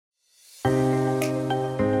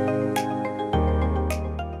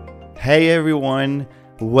Hey everyone,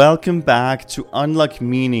 welcome back to Unlock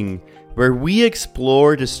Meaning, where we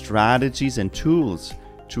explore the strategies and tools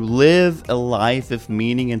to live a life of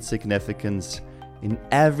meaning and significance in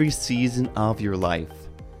every season of your life.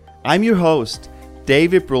 I'm your host,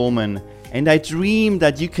 David Brolman, and I dream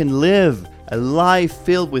that you can live a life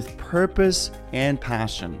filled with purpose and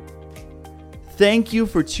passion. Thank you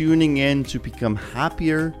for tuning in to become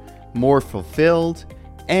happier, more fulfilled,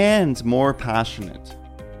 and more passionate.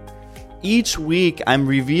 Each week, I'm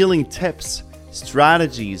revealing tips,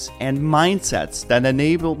 strategies, and mindsets that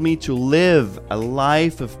enable me to live a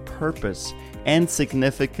life of purpose and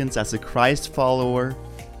significance as a Christ follower,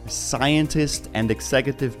 a scientist and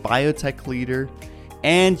executive biotech leader,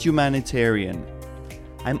 and humanitarian.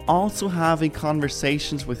 I'm also having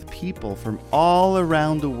conversations with people from all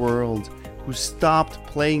around the world who stopped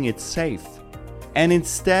playing it safe and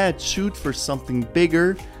instead shoot for something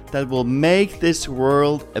bigger that will make this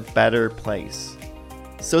world a better place,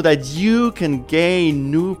 so that you can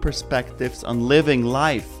gain new perspectives on living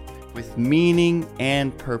life with meaning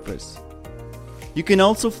and purpose. You can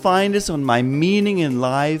also find us on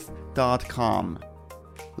mymeaninginlife.com.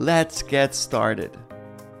 Let's get started.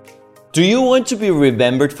 Do you want to be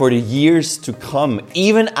remembered for the years to come,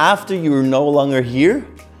 even after you're no longer here?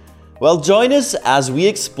 Well, join us as we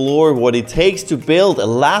explore what it takes to build a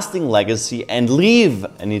lasting legacy and leave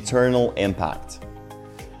an eternal impact.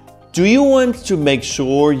 Do you want to make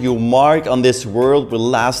sure your mark on this world will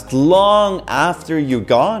last long after you're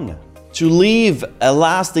gone? To leave a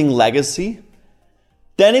lasting legacy?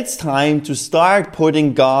 Then it's time to start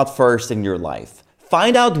putting God first in your life.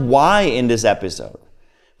 Find out why in this episode.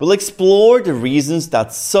 We'll explore the reasons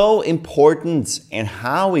that's so important and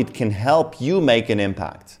how it can help you make an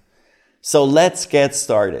impact. So let's get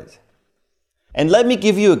started. And let me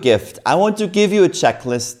give you a gift. I want to give you a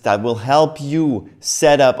checklist that will help you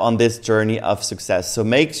set up on this journey of success. So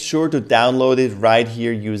make sure to download it right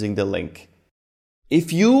here using the link.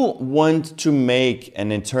 If you want to make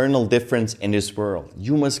an eternal difference in this world,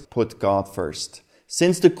 you must put God first,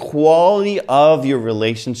 since the quality of your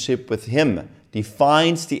relationship with Him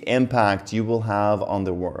defines the impact you will have on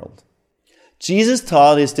the world. Jesus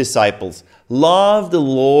taught His disciples, love the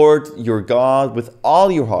Lord your God with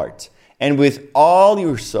all your heart, and with all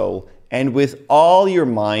your soul, and with all your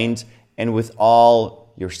mind, and with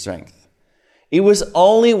all your strength. It was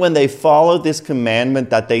only when they followed this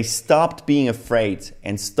commandment that they stopped being afraid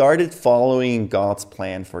and started following God's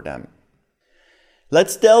plan for them.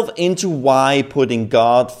 Let's delve into why putting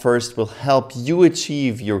God first will help you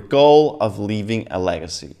achieve your goal of leaving a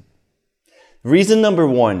legacy. Reason number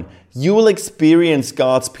 1, you will experience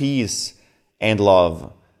God's peace and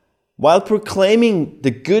love. While proclaiming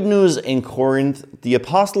the good news in Corinth, the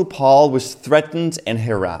Apostle Paul was threatened and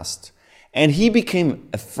harassed, and he became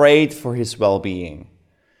afraid for his well-being.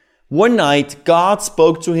 One night, God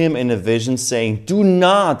spoke to him in a vision saying, "Do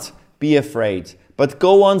not be afraid, but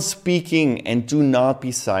go on speaking and do not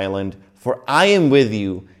be silent, for I am with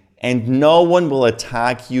you, and no one will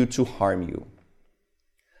attack you to harm you."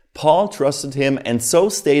 Paul trusted him and so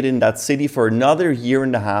stayed in that city for another year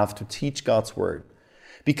and a half to teach God's word.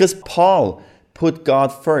 Because Paul put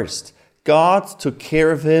God first, God took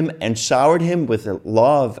care of him and showered him with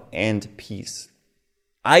love and peace.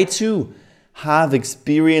 I too have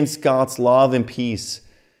experienced God's love and peace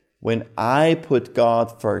when I put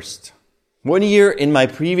God first. One year in my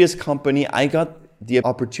previous company, I got the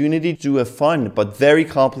opportunity to do a fun but very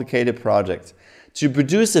complicated project, to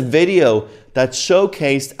produce a video that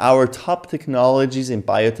showcased our top technologies in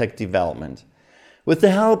biotech development. With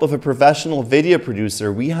the help of a professional video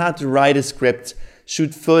producer, we had to write a script,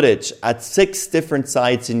 shoot footage at 6 different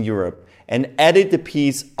sites in Europe, and edit the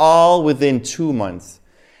piece all within 2 months.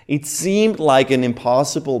 It seemed like an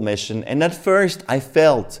impossible mission, and at first I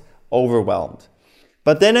felt overwhelmed.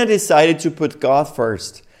 But then I decided to put God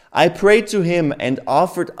first. I prayed to Him and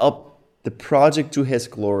offered up the project to His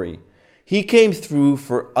glory. He came through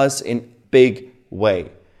for us in a big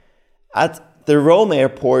way. At the Rome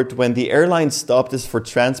airport, when the airline stopped us for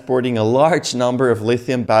transporting a large number of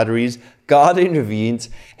lithium batteries, God intervened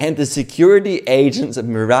and the security agents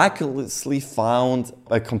miraculously found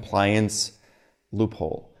a compliance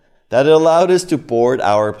loophole that allowed us to board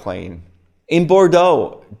our plane. In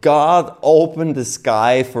Bordeaux, God opened the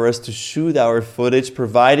sky for us to shoot our footage,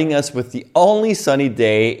 providing us with the only sunny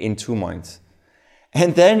day in 2 months.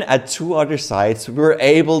 And then at 2 other sites, we were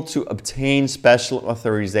able to obtain special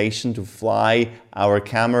authorization to fly our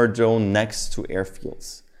camera drone next to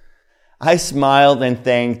airfields. I smiled and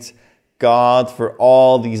thanked God for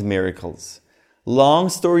all these miracles. Long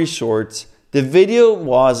story short, the video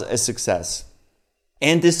was a success.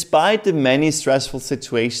 And despite the many stressful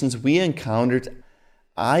situations we encountered,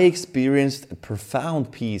 I experienced a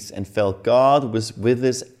profound peace and felt God was with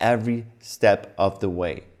us every step of the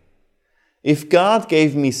way. If God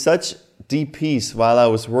gave me such deep peace while I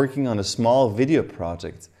was working on a small video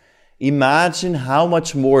project, imagine how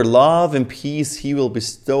much more love and peace He will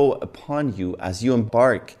bestow upon you as you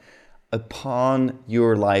embark upon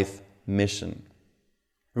your life mission.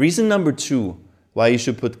 Reason number 2 why you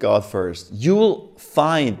should put God first. You will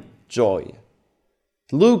find joy.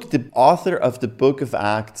 Luke, the author of the book of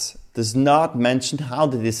Acts, does not mention how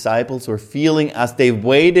the disciples were feeling as they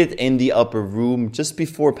waited in the upper room just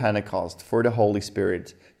before Pentecost for the Holy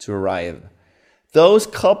Spirit to arrive. Those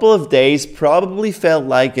couple of days probably felt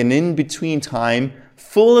like an in-between time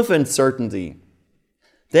full of uncertainty.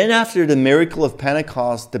 Then after the miracle of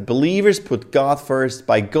Pentecost, the believers put God first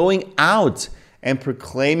by going out and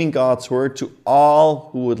proclaiming God's word to all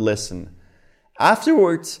who would listen.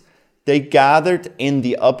 Afterwards, they gathered in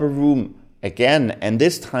the upper room again, and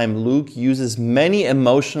this time Luke uses many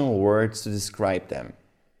emotional words to describe them.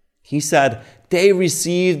 He said, they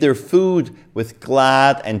received their food with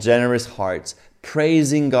glad and generous hearts,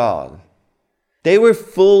 praising God. They were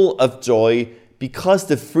full of joy because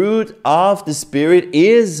the fruit of the Spirit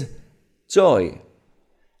is joy.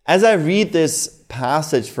 As I read this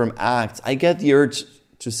passage from Acts, I get the urge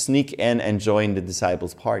to sneak in and join the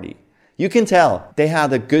disciples' party. You can tell they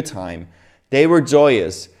had a good time. They were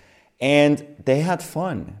joyous and they had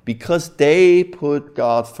fun because they put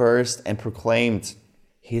God first and proclaimed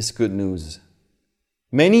His good news.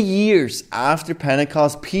 Many years after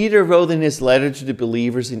Pentecost, Peter wrote in his letter to the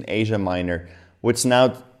believers in Asia Minor, which is now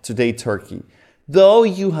today Turkey, though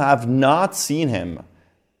you have not seen Him,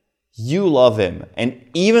 you love Him. And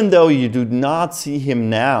even though you do not see Him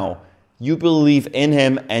now, you believe in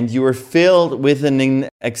Him and you are filled with an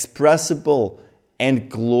inexpressible and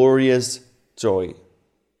glorious joy.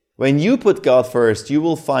 When you put God first, you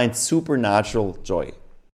will find supernatural joy.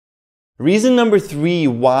 Reason number 3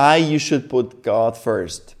 why you should put God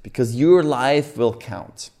first, because your life will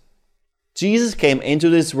count. Jesus came into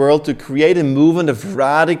this world to create a movement of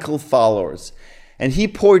radical followers, and He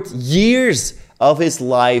poured years of His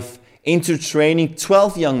life into training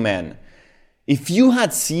 12 young men. If you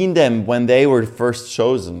had seen them when they were first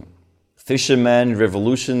chosen, fishermen,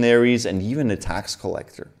 revolutionaries, and even a tax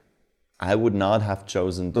collector, I would not have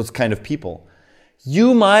chosen those kind of people.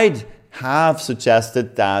 You might have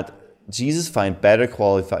suggested that Jesus find better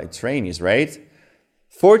qualified trainees, right?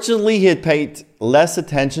 Fortunately, He had paid less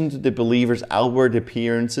attention to the believers' outward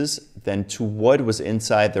appearances than to what was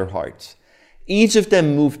inside their hearts. Each of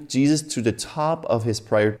them moved Jesus to the top of His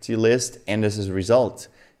priority list, and as a result,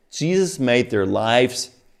 Jesus made their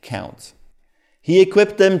lives count. He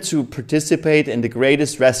equipped them to participate in the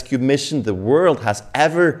greatest rescue mission the world has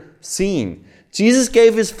ever seen. Jesus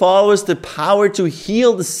gave His followers the power to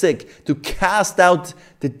heal the sick, to cast out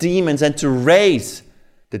the demons, and to raise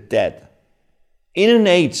the dead. In an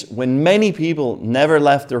age when many people never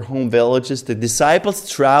left their home villages, the disciples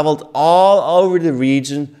traveled all over the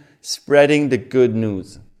region spreading the good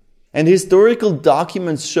news. And historical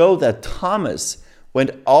documents show that Thomas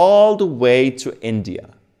went all the way to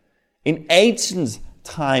India. In ancient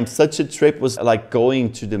times, such a trip was like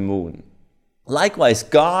going to the moon. Likewise,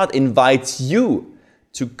 God invites you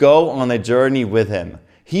to go on a journey with Him.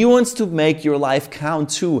 He wants to make your life count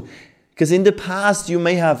too, because in the past you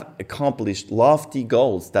may have accomplished lofty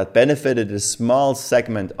goals that benefited a small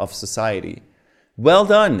segment of society. Well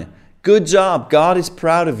done. Good job. God is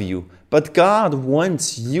proud of you. But God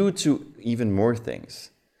wants you to even more things.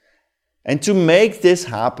 And to make this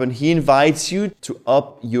happen, He invites you to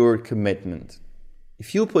up your commitment.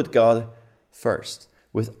 If you put God first,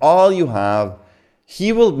 with all you have,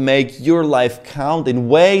 He will make your life count in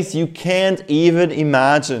ways you can't even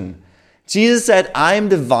imagine. Jesus said, I am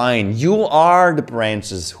the vine, you are the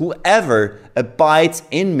branches. Whoever abides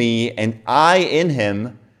in me and I in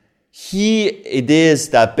him, he it is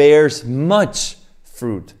that bears much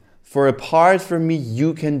fruit. For apart from me,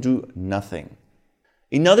 you can do nothing.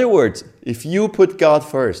 In other words, if you put God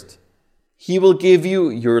first, He will give you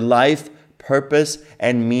your life, purpose,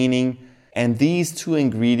 and meaning, and these two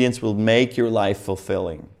ingredients will make your life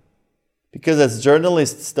fulfilling. Because as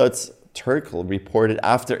journalist Stutz Terkel reported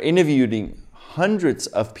after interviewing hundreds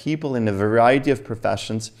of people in a variety of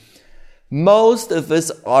professions, most of us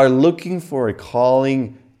are looking for a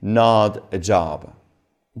calling, not a job.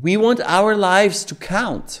 We want our lives to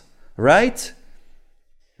count, right?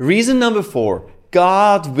 Reason number 4,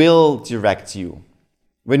 God will direct you.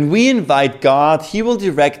 When we invite God, He will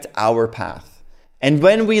direct our path. And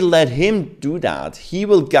when we let Him do that, He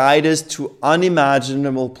will guide us to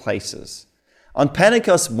unimaginable places. On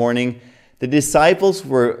Pentecost morning, the disciples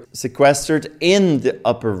were sequestered in the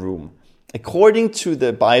upper room. According to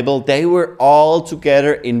the Bible, they were all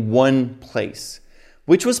together in one place,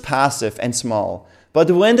 which was passive and small. But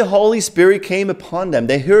when the Holy Spirit came upon them,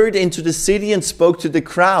 they hurried into the city and spoke to the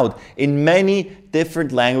crowd in many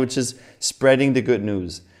different languages, spreading the good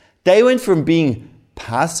news. They went from being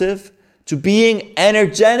passive to being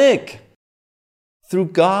energetic. Through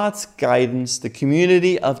God's guidance, the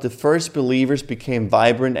community of the first believers became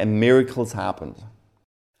vibrant and miracles happened.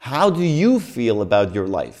 How do you feel about your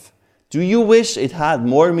life? Do you wish it had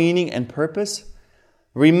more meaning and purpose?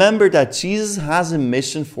 Remember that Jesus has a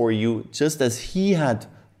mission for you just as He had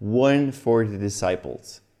one for the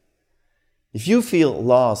disciples. If you feel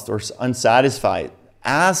lost or unsatisfied,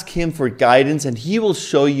 ask Him for guidance and He will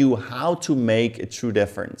show you how to make a true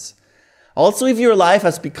difference. Also, if your life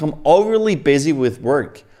has become overly busy with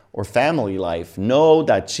work or family life, know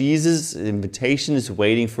that Jesus' invitation is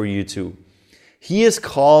waiting for you too. He is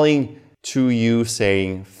calling to you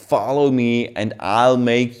saying, "Follow me and I'll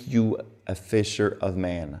make you a fisher of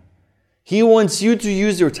men." He wants you to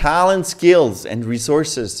use your talent, skills, and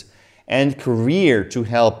resources and career to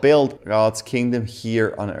help build God's kingdom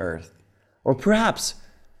here on earth. Or perhaps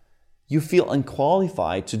you feel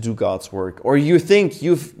unqualified to do God's work, or you think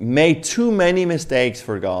you've made too many mistakes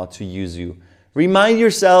for God to use you. Remind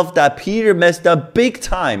yourself that Peter messed up big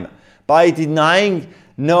time by denying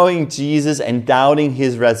knowing Jesus and doubting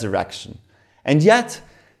His resurrection. And yet,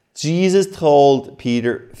 Jesus told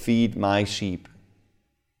Peter, "Feed my sheep."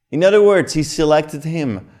 In other words, He selected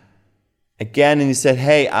him again and He said,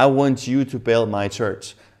 "Hey, I want you to build my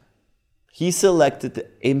church." He selected the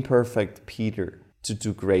imperfect Peter to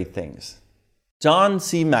do great things. John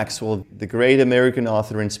C. Maxwell, the great American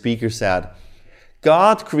author and speaker, said,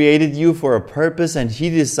 "God created you for a purpose and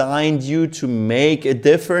He designed you to make a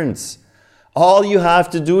difference. All you have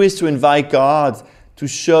to do is to invite God to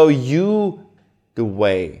show you the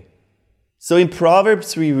way." So in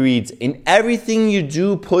Proverbs we read, "In everything you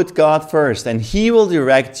do, put God first, and He will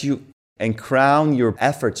direct you and crown your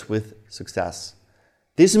efforts with success."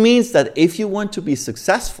 This means that if you want to be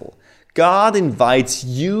successful, God invites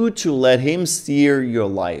you to let Him steer your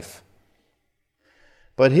life.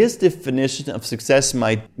 But His definition of success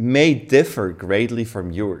may differ greatly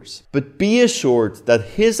from yours. But be assured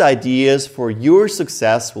that His ideas for your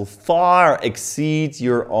success will far exceed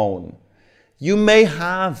your own. You may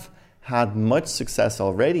have had much success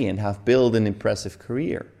already and have built an impressive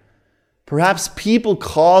career. Perhaps people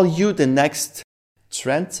call you the next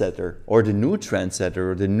trendsetter or the new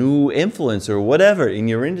trendsetter or the new influencer or whatever in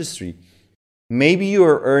your industry. Maybe you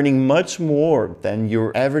are earning much more than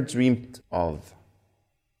you ever dreamed of.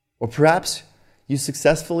 Or perhaps you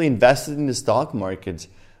successfully invested in the stock market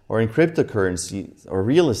or in cryptocurrency or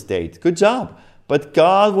real estate. Good job. But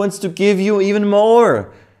God wants to give you even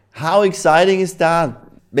more. How exciting is that?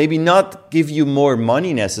 Maybe not give you more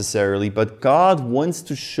money necessarily, but God wants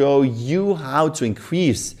to show you how to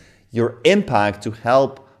increase your impact to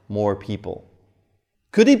help more people.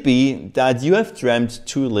 Could it be that you have dreamt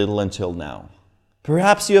too little until now?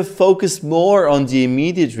 Perhaps you have focused more on the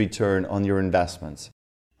immediate return on your investments.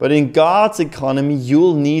 But in God's economy,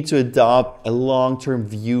 you'll need to adopt a long-term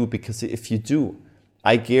view, because if you do,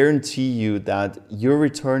 I guarantee you that your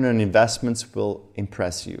return on investments will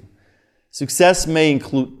impress you. Success may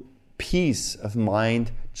include peace of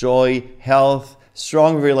mind, joy, health,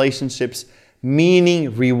 strong relationships,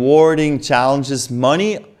 meaning, rewarding challenges,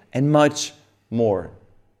 money, and much more.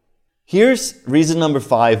 Here's reason number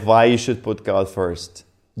 5 why you should put God first.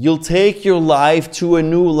 You'll take your life to a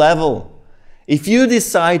new level. If you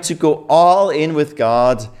decide to go all in with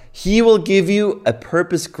God, He will give you a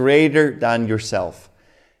purpose greater than yourself.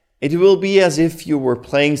 It will be as if you were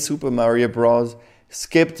playing Super Mario Bros.,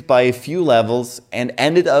 skipped by a few levels, and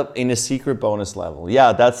ended up in a secret bonus level.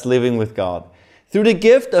 Yeah, that's living with God. Through the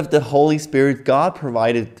gift of the Holy Spirit, God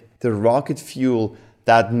provided the rocket fuel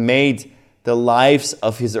that made the lives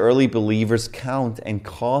of His early believers count and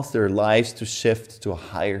caused their lives to shift to a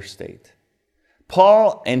higher state.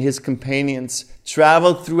 Paul and his companions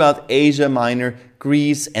traveled throughout Asia Minor,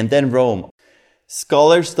 Greece, and then Rome.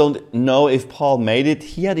 Scholars don't know if Paul made it.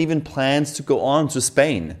 He had even plans to go on to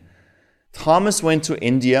Spain. Thomas went to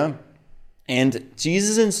India, and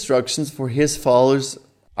Jesus' instructions for His followers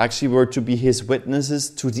actually were to be His witnesses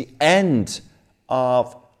to the end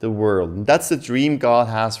of the world. And that's the dream God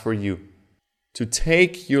has for you. To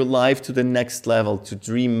take your life to the next level, to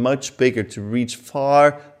dream much bigger, to reach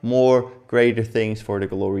far more greater things for the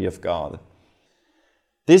glory of God.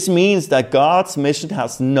 This means that God's mission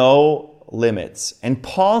has no limits. And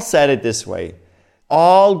Paul said it this way: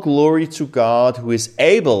 all glory to God, who is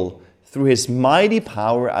able, through his mighty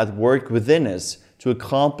power at work within us, to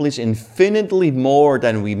accomplish infinitely more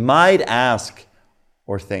than we might ask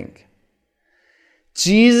or think.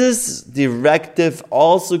 Jesus' directive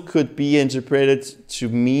also could be interpreted to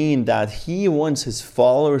mean that he wants his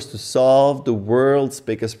followers to solve the world's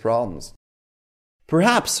biggest problems.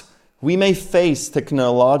 Perhaps we may face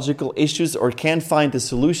technological issues or can't find the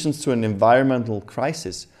solutions to an environmental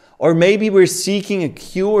crisis. Or maybe we're seeking a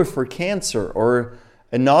cure for cancer or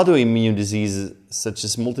another immune disease such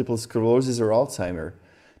as multiple sclerosis or Alzheimer.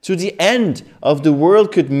 To the end of the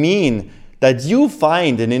world could mean that you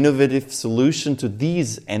find an innovative solution to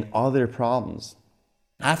these and other problems.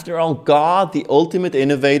 After all, God, the ultimate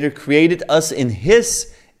innovator, created us in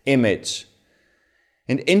his image.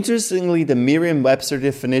 And interestingly, the Merriam-Webster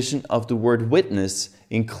definition of the word witness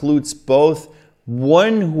includes both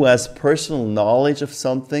one who has personal knowledge of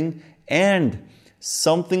something and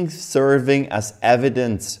something serving as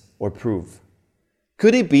evidence or proof.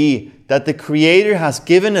 Could it be that the Creator has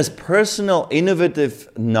given us personal innovative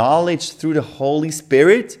knowledge through the Holy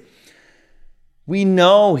Spirit? We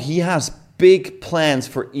know He has big plans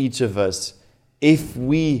for each of us if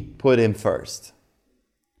we put Him first.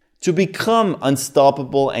 To become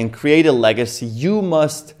unstoppable and create a legacy, you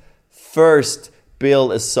must first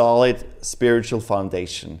build a solid spiritual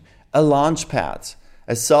foundation, a launch pad,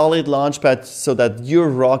 a solid launch pad so that your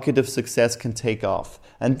rocket of success can take off.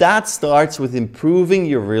 And that starts with improving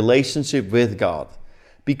your relationship with God.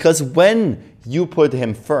 Because when you put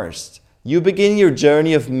Him first, you begin your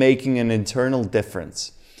journey of making an internal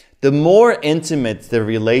difference. The more intimate the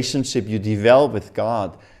relationship you develop with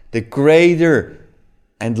God, the greater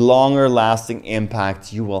and longer lasting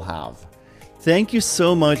impact you will have. Thank you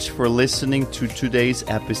so much for listening to today's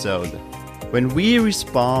episode. When we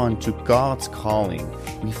respond to God's calling,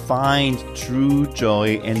 we find true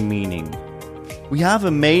joy and meaning. We have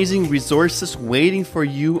amazing resources waiting for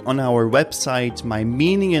you on our website,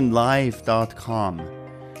 mymeaninginlife.com.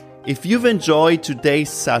 If you've enjoyed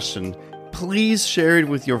today's session, please share it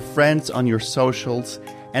with your friends on your socials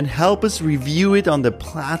and help us review it on the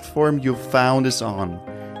platform you found us on.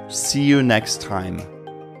 See you next time.